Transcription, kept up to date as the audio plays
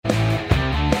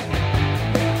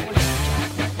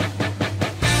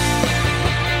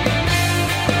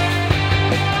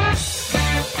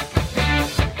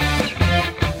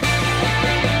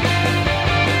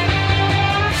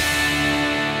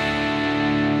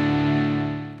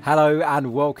Hello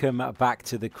and welcome back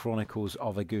to the Chronicles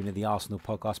of a Gooner, the Arsenal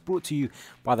podcast, brought to you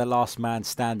by the last man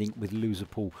standing with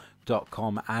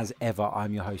loserpool.com. As ever,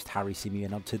 I'm your host, Harry Simi,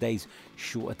 and on today's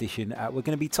short edition, we're going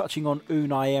to be touching on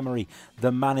Unai Emery,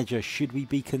 the manager. Should we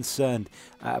be concerned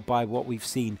by what we've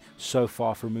seen so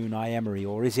far from Unai Emery,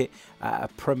 or is it a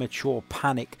premature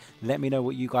panic? Let me know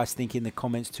what you guys think in the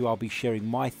comments too. I'll be sharing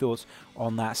my thoughts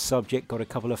on that subject. Got a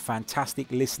couple of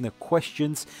fantastic listener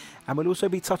questions, and we'll also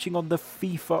be touching on the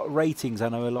FIFA ratings. I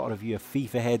know a lot of you are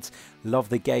FIFA heads, love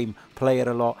the game, play it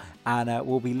a lot, and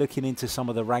we'll be looking into some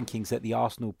of the rankings that the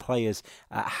Arsenal players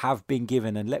have been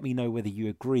given, and let me know whether you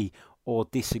agree or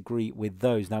disagree with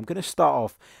those. Now, I'm going to start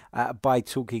off by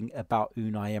talking about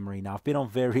Unai Emery. Now, I've been on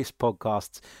various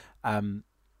podcasts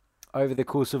over the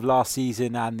course of last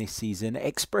season and this season,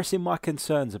 expressing my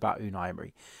concerns about Unai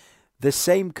Emery. The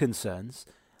same concerns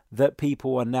that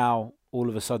people are now all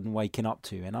of a sudden waking up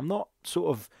to. And I'm not sort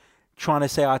of trying to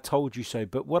say I told you so,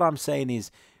 but what I'm saying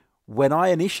is when I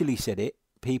initially said it,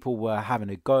 people were having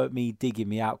a go at me, digging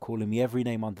me out, calling me every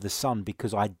name under the sun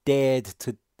because I dared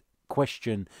to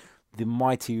question the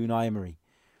mighty Unai Emery.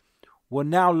 Well,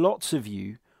 now lots of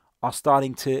you are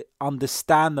starting to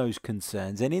understand those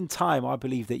concerns. And in time, I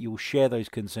believe that you'll share those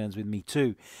concerns with me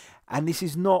too. And this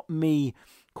is not me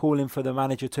calling for the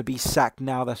manager to be sacked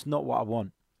now. That's not what I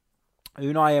want.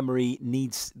 Unai Emery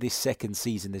needs this second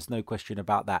season. There's no question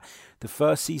about that. The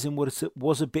first season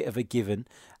was a bit of a given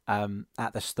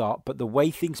at the start, but the way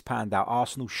things panned out,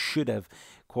 Arsenal should have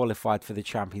qualified for the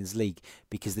Champions League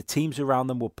because the teams around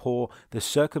them were poor. The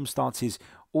circumstances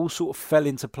all sort of fell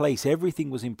into place. Everything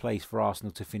was in place for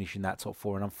Arsenal to finish in that top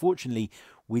four, and unfortunately,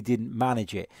 we didn't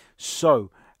manage it.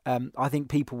 So I think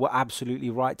people were absolutely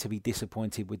right to be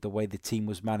disappointed with the way the team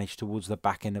was managed towards the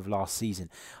back end of last season.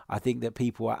 I think that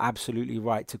people are absolutely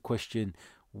right to question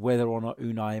whether or not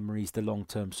Unai Emery is the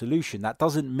long-term solution. That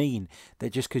doesn't mean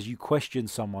that just because you question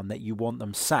someone that you want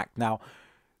them sacked. Now,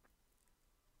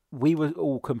 we were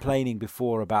all complaining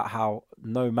before about how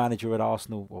no manager at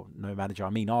Arsenal, or no manager, I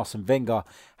mean Arsene Wenger,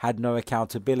 had no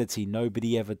accountability.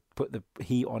 Nobody ever put the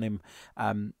heat on him,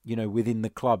 within the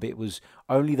club. It was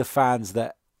only the fans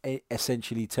that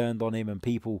essentially turned on him, and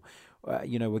people,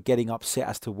 were getting upset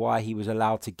as to why he was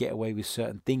allowed to get away with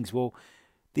certain things. Well,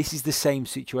 this is the same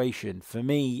situation. For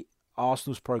me,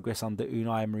 Arsenal's progress under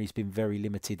Unai Emery has been very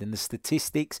limited, and the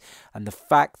statistics and the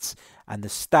facts and the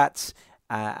stats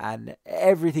and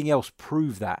everything else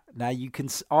prove that. Now, you can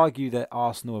argue that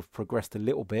Arsenal have progressed a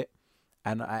little bit,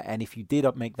 and if you did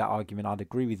make that argument, I'd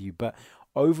agree with you. But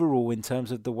overall, in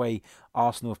terms of the way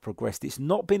Arsenal have progressed, it's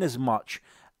not been as much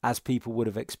as people would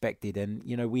have expected. And,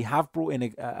 we have brought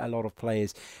in a lot of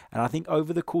players. And I think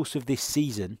over the course of this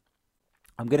season,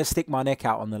 I'm going to stick my neck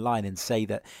out on the line and say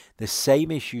that the same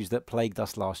issues that plagued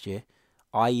us last year,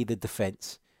 i.e. the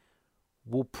defence,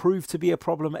 will prove to be a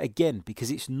problem again because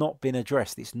it's not been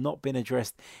addressed. It's not been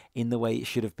addressed in the way it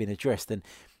should have been addressed. And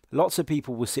lots of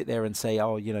people will sit there and say,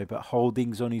 but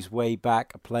Holding's on his way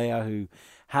back, a player who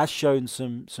has shown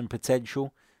some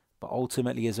potential, but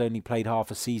ultimately has only played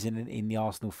half a season in the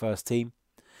Arsenal first team.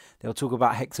 They'll talk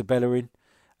about Hector Bellerin,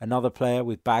 another player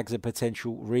with bags of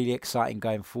potential, really exciting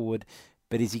going forward.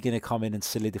 But is he going to come in and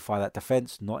solidify that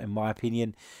defence? Not in my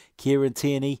opinion. Kieran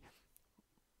Tierney,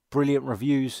 brilliant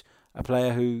reviews. A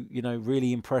player who,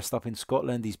 really impressed up in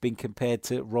Scotland. He's been compared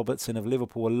to Robertson of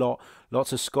Liverpool a lot.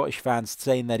 Lots of Scottish fans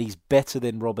saying that he's better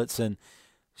than Robertson.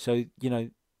 So,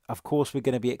 of course we're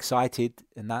going to be excited,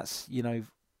 and that's,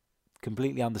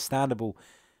 completely understandable.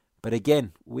 But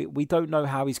again, we don't know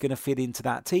how he's going to fit into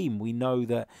that team. We know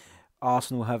that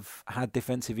Arsenal have had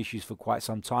defensive issues for quite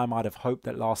some time. I'd have hoped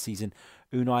that last season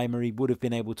Unai Emery would have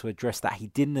been able to address that. He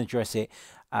didn't address it.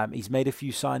 He's made a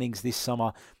few signings this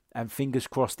summer, and fingers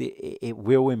crossed it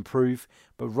will improve.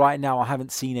 But right now I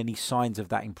haven't seen any signs of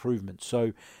that improvement.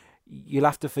 So you'll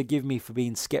have to forgive me for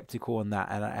being sceptical on that.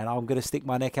 And I'm going to stick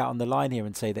my neck out on the line here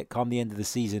and say that come the end of the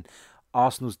season,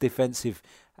 Arsenal's defensive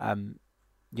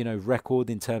record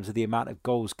in terms of the amount of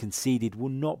goals conceded will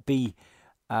not be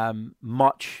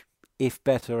much, if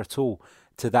better at all,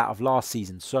 to that of last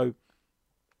season. So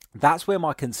that's where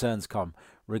my concerns come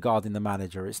regarding the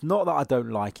manager. It's not that I don't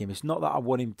like him. It's not that I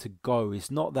want him to go.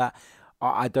 It's not that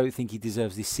I don't think he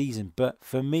deserves this season. But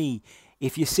for me,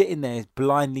 if you're sitting there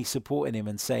blindly supporting him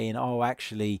and saying,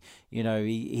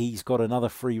 he's got another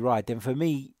free ride, then for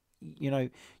me, you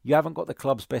haven't got the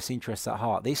club's best interests at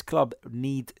heart. This club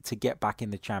need to get back in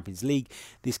the Champions League.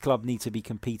 This club need to be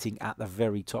competing at the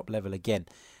very top level again.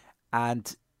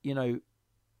 And,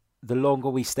 the longer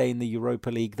we stay in the Europa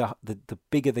League, the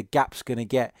bigger the gap's going to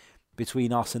get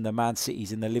between us and the Man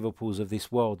Cities and the Liverpools of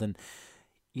this world. And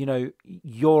you know,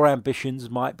 your ambitions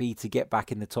might be to get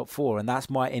back in the top four, and that's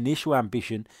my initial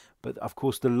ambition. But of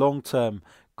course, the long-term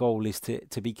goal is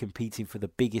to be competing for the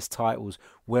biggest titles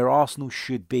where Arsenal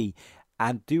should be.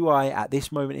 And do I, at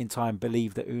this moment in time,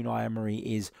 believe that Unai Emery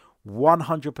is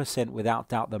 100% without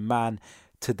doubt the man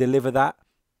to deliver that?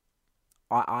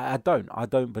 I don't. I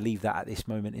don't believe that at this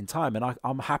moment in time. And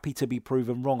I'm happy to be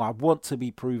proven wrong. I want to be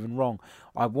proven wrong.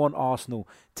 I want Arsenal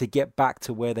to get back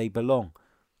to where they belong.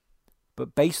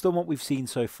 But based on what we've seen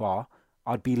so far,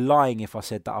 I'd be lying if I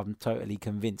said that I'm totally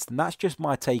convinced. And that's just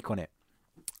my take on it.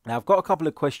 Now, I've got a couple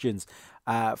of questions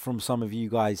from some of you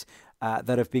guys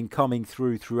that have been coming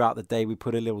throughout the day. We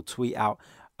put a little tweet out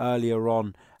earlier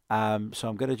on. So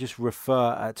I'm going to just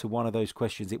refer to one of those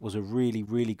questions. It was a really,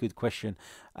 really good question,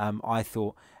 I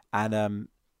thought, and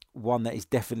one that is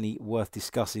definitely worth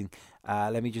discussing.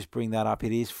 Let me just bring that up.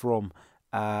 It is from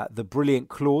the brilliant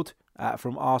Claude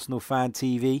from Arsenal Fan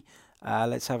TV.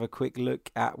 Let's have a quick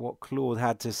look at what Claude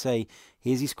had to say.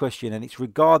 Here's his question, and it's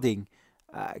regarding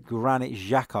Granit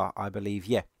Xhaka, I believe.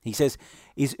 Yeah, he says,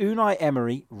 is Unai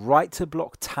Emery right to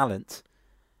block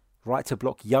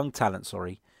young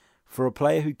talent, for a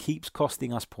player who keeps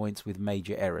costing us points with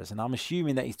major errors? And I'm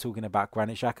assuming that he's talking about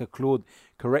Granit Xhaka. Claude,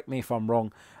 correct me if I'm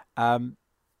wrong.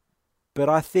 But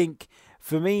I think,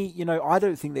 for me, you know, I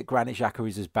don't think that Granit Xhaka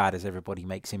is as bad as everybody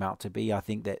makes him out to be. I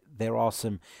think that there are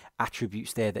some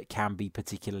attributes there that can be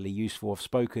particularly useful. I've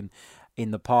spoken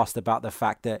in the past about the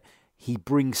fact that he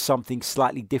brings something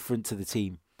slightly different to the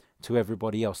team, to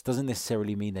everybody else. Doesn't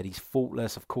necessarily mean that he's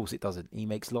faultless. Of course it doesn't. He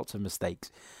makes lots of mistakes.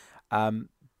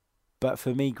 But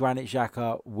for me, Granit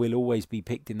Xhaka will always be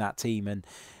picked in that team. And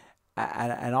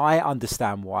I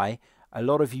understand why. A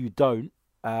lot of you don't.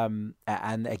 And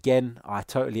again, I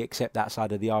totally accept that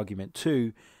side of the argument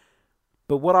too.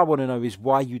 But what I want to know is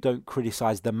why you don't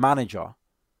criticise the manager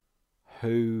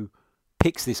who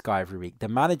picks this guy every week. The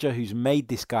manager who's made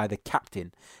this guy the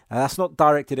captain. And that's not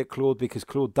directed at Claude, because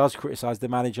Claude does criticise the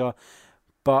manager.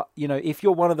 But, you know, if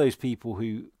you're one of those people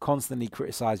who constantly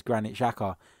criticise Granit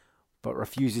Xhaka but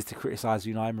refuses to criticise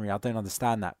Unai Emery, I don't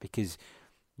understand that, because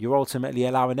you're ultimately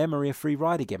allowing Emery a free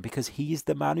ride again, because he is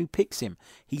the man who picks him.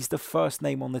 He's the first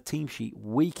name on the team sheet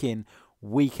week in,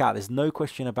 week out. There's no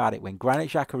question about it. When Granit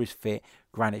Xhaka is fit,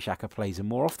 Granit Xhaka plays. And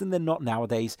more often than not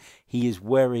nowadays, he is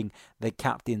wearing the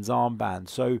captain's armband.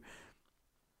 So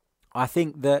I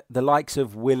think that the likes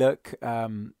of Willock,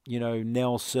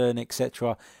 Nelson,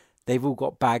 etc., they've all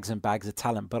got bags and bags of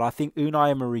talent. But I think Unai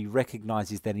Emery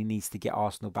recognises that he needs to get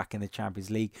Arsenal back in the Champions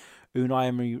League. Unai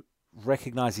Emery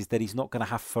recognises that he's not going to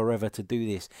have forever to do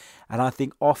this. And I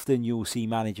think often you'll see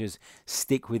managers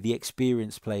stick with the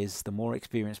experienced players, the more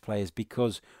experienced players,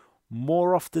 because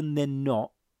more often than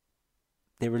not,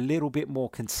 they're a little bit more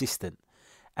consistent.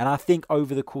 And I think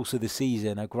over the course of the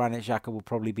season, a Granit Xhaka will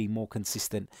probably be more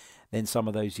consistent than some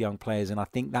of those young players. And I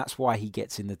think that's why he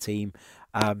gets in the team.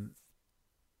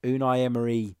 Unai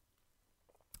Emery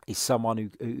is someone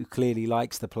who clearly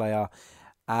likes the player.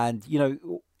 And, you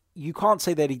know, you can't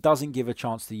say that he doesn't give a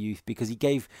chance to youth, because he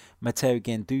gave Matteo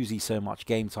Guendouzi so much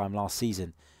game time last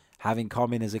season, having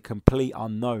come in as a complete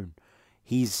unknown.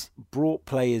 He's brought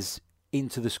players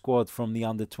into the squad from the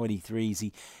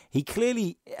under-23s. He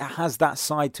clearly has that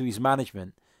side to his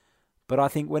management. But I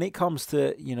think when it comes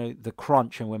to, you know, the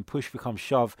crunch and when push becomes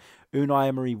shove, Unai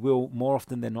Emery will more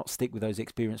often than not stick with those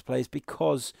experienced players,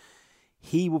 because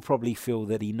he will probably feel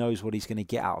that he knows what he's going to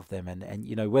get out of them. And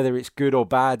you know, whether it's good or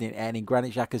bad, and in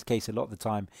Granit Xhaka's case, a lot of the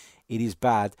time, it is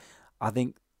bad. I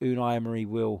think Unai Emery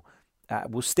will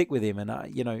stick with him.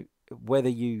 And, you know, whether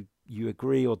you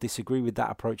agree or disagree with that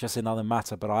approach, that's another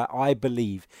matter. But I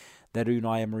believe that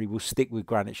Unai Emery will stick with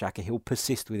Granit Xhaka. He'll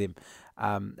persist with him.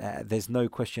 There's no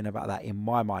question about that in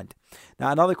my mind.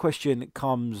 Now, another question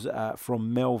comes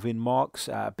from Melvin Marks.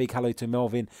 Big hello to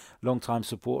Melvin, long-time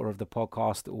supporter of the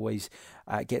podcast, always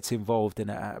gets involved,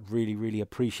 and really, really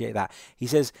appreciate that. He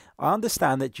says, I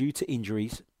understand that due to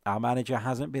injuries, our manager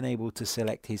hasn't been able to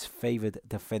select his favoured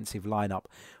defensive lineup.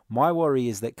 My worry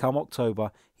is that come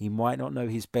October, he might not know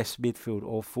his best midfield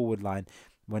or forward line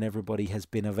when everybody has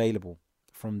been available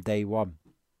from day one.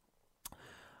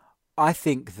 I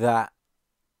think that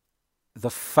the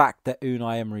fact that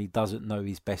Unai Emery doesn't know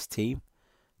his best team,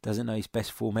 doesn't know his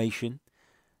best formation,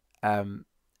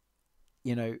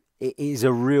 you know, it is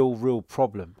a real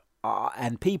problem.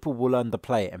 And people will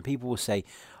underplay it, and people will say,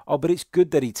 oh, but it's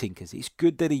good that he tinkers. It's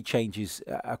good that he changes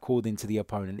according to the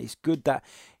opponent. It's good that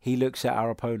he looks at our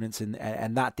opponents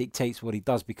and that dictates what he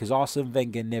does, because Arsene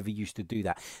Wenger never used to do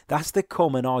that. That's the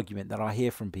common argument that I hear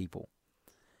from people.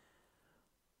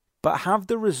 But have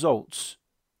the results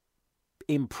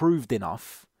improved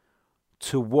enough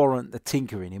to warrant the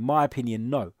tinkering? In my opinion,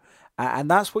 no. And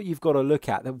that's what you've got to look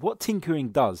at. That what tinkering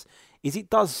does is it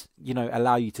does,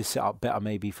 allow you to set up better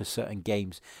maybe for certain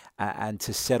games and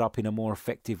to set up in a more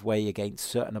effective way against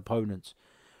certain opponents.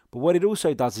 But what it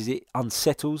also does is it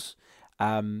unsettles,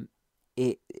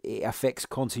 it affects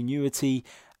continuity,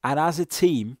 and as a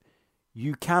team,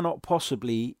 you cannot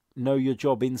possibly know your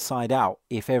job inside out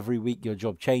if every week your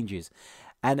job changes.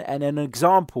 And an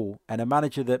example, and a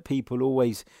manager that people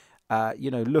always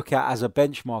look at as a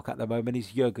benchmark at the moment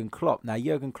is Jurgen Klopp. Now,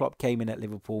 Jurgen Klopp came in at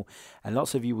Liverpool, and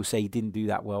lots of you will say he didn't do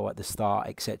that well at the start,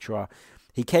 etc.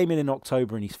 He came in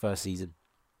October in his first season.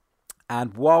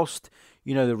 And whilst,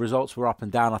 the results were up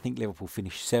and down, I think Liverpool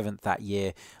finished 7th that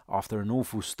year after an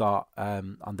awful start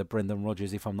under Brendan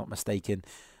Rodgers, if I'm not mistaken.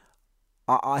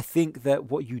 I think that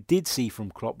what you did see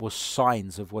from Klopp was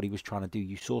signs of what he was trying to do.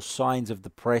 You saw signs of the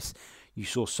press. You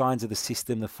saw signs of the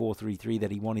system, the 4-3-3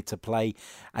 that he wanted to play.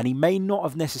 And he may not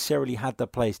have necessarily had the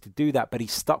players to do that, but he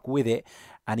stuck with it.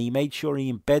 And he made sure he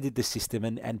embedded the system.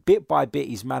 And bit by bit,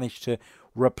 he's managed to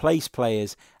replace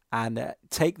players and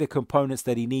take the components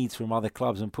that he needs from other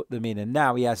clubs and put them in. And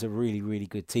now he has a really, really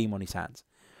good team on his hands.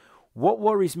 What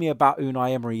worries me about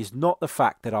Unai Emery is not the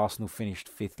fact that Arsenal finished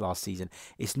 5th last season.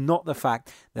 It's not the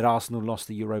fact that Arsenal lost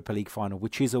the Europa League final,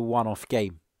 which is a one-off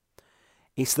game.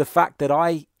 It's the fact that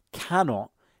I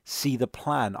cannot see the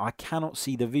plan. I cannot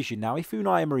see the vision. Now, if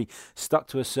Unai Emery stuck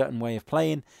to a certain way of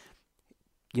playing,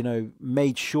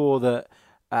 made sure that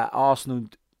Arsenal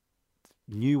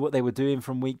knew what they were doing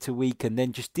from week to week and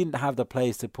then just didn't have the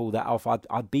players to pull that off,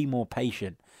 I'd be more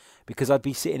patient, because I'd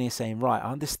be sitting here saying, right,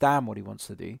 I understand what he wants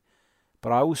to do,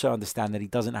 but I also understand that he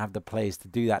doesn't have the players to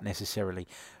do that necessarily.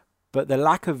 But the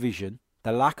lack of vision,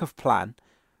 the lack of plan,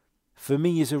 for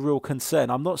me is a real concern.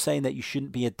 I'm not saying that you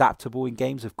shouldn't be adaptable in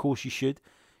games. Of course you should.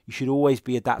 You should always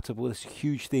be adaptable. That's a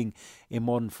huge thing in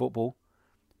modern football.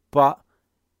 But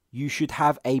you should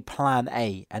have a plan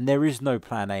A. And there is no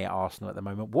plan A at Arsenal at the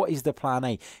moment. What is the plan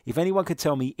A? If anyone could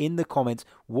tell me in the comments,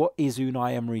 what is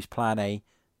Unai Emery's plan A?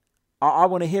 I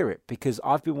want to hear it, because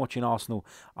I've been watching Arsenal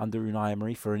under Unai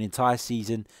Emery for an entire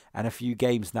season and a few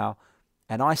games now,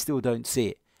 and I still don't see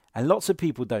it. And lots of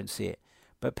people don't see it.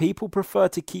 But people prefer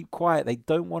to keep quiet. They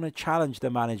don't want to challenge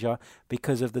the manager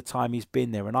because of the time he's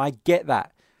been there. And I get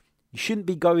that. You shouldn't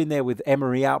be going there with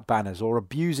Emery out banners or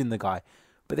abusing the guy.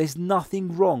 But there's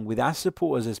nothing wrong with, as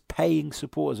supporters, as paying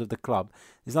supporters of the club,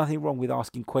 there's nothing wrong with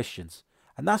asking questions.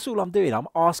 And that's all I'm doing. I'm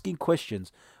asking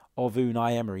questions of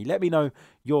Unai Emery. Let me know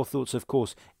your thoughts, of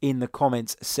course, in the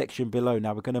comments section below.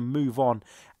 Now, we're going to move on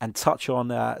and touch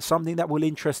on something that will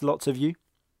interest lots of you.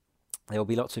 There will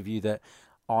be lots of you that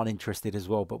aren't interested as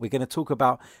well, but we're going to talk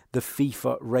about the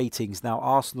FIFA ratings. Now,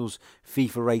 Arsenal's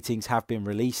FIFA ratings have been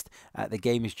released. The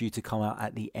game is due to come out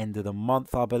at the end of the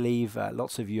month, I believe.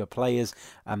 Lots of you are players.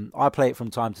 I play it from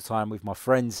time to time with my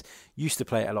friends. Used to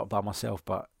play it a lot by myself,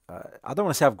 but I don't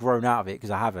want to say I've grown out of it,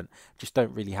 because I haven't. Just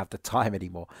don't really have the time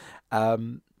anymore.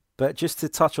 But just to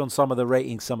touch on some of the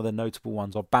ratings, some of the notable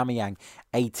ones. Aubameyang,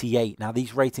 88. Now,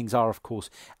 these ratings are, of course,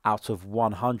 out of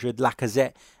 100.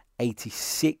 Lacazette,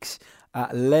 86.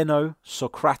 Leno,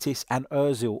 Socrates and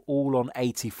Ozil all on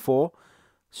 84.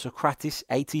 Socrates,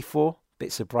 84.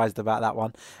 Bit surprised about that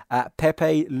one.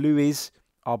 Pepe, Luiz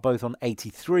are both on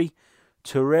 83.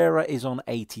 Torreira is on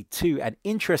 82. And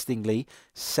interestingly,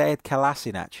 Sead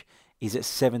Kolasinac is at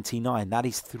 79. That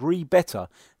is 3 better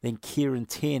than Kieran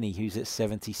Tierney, who's at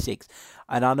 76.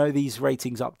 And I know these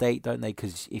ratings update, don't they?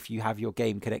 Because if you have your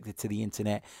game connected to the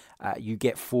internet, you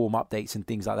get form updates and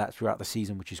things like that throughout the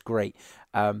season, which is great.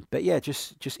 But yeah,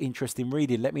 just interesting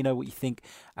reading. Let me know what you think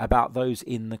about those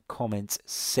in the comments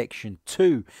section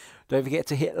too. Don't forget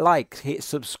to hit like, hit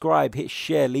subscribe, hit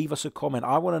share, leave us a comment.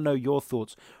 I want to know your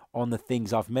thoughts on the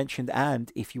things I've mentioned.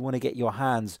 And if you want to get your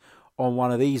hands on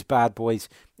one of these bad boys,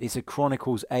 it's a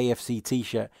Chronicles AFC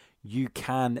t-shirt. You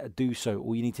can do so.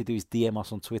 All you need to do is DM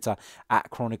us on Twitter at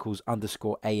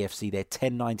Chronicles_AFC. They're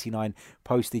 $10.99.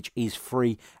 Postage is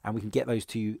free, and we can get those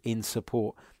to you in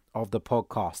support of the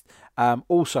podcast.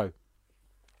 Also,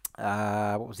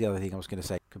 what was the other thing I was going to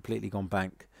say? Completely gone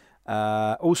blank.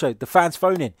 Also, the fans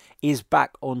phone-in is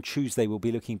back on Tuesday. We'll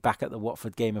be looking back at the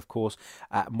Watford game, of course.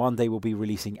 Monday, we'll be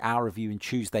releasing our review, and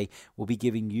Tuesday, we'll be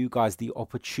giving you guys the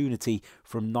opportunity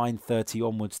from 9:30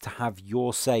 onwards to have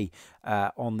your say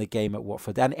on the game at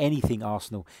Watford and anything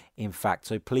Arsenal, in fact.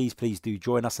 So please do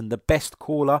join us. And the best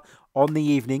caller on the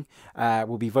evening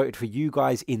will be voted for you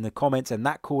guys in the comments, and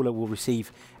that caller will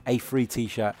receive a free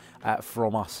t-shirt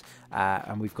from us.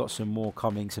 And we've got some more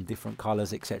coming, some different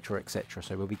colours, etc., etc.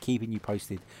 So we'll be keeping you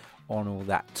posted on all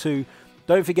that too.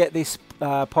 Don't forget this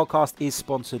podcast is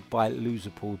sponsored by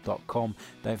loserpool.com.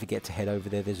 Don't forget to head over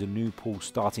there. There's a new pool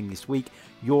starting this week.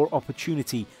 Your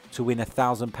opportunity to win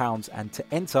 £1,000, and to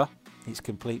enter, it's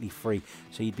completely free.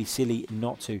 So you'd be silly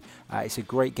not to. It's a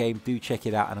great game. Do check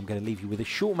it out. And I'm going to leave you with a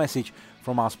short message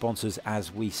from our sponsors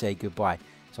as we say goodbye.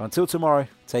 So until tomorrow,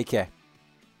 take care.